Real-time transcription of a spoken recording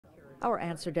Our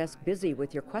answer desk busy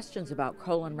with your questions about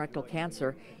colon rectal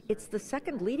cancer. It's the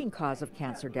second leading cause of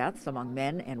cancer deaths among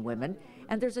men and women,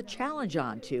 and there's a challenge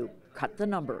on to cut the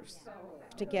numbers.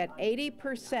 To get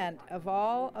 80% of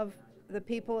all of the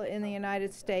people in the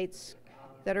United States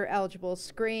that are eligible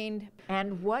screened.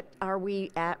 And what are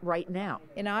we at right now?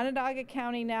 In Onondaga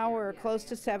County now, we're close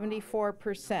to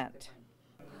 74%.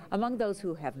 Among those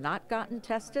who have not gotten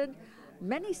tested,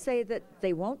 many say that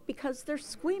they won't because they're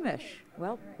squeamish.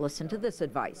 Well, listen to this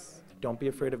advice. Don't be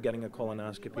afraid of getting a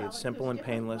colonoscopy. It's simple and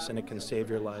painless, and it can save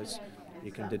your lives.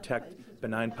 You can detect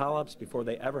benign polyps before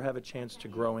they ever have a chance to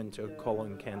grow into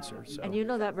colon cancer. So. And you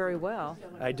know that very well.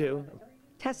 I do.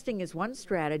 Testing is one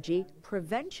strategy,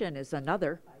 prevention is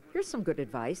another. Here's some good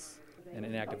advice. An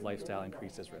inactive lifestyle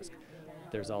increases risk.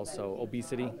 There's also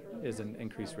obesity is an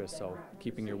increased risk, so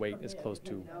keeping your weight as close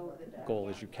to goal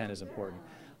as you can is important.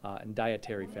 And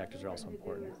dietary factors are also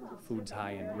important. Foods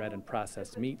high in red and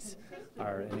processed meats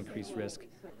are an increased risk.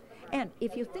 And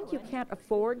if you think you can't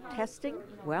afford testing,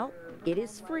 well, it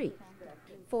is free.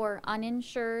 For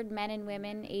uninsured men and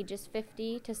women ages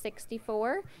 50 to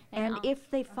 64. And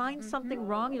if they find something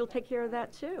wrong, you'll take care of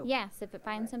that too. Yes, if it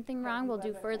finds something wrong, we'll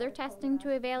do further testing to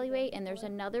evaluate, and there's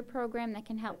another program that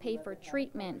can help pay for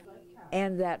treatment.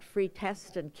 And that free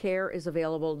test and care is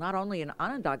available not only in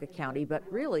Onondaga County, but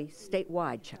really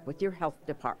statewide. Check with your health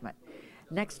department.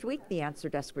 Next week, the Answer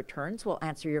Desk returns. We'll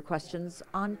answer your questions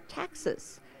on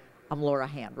taxes. I'm Laura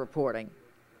Hand reporting.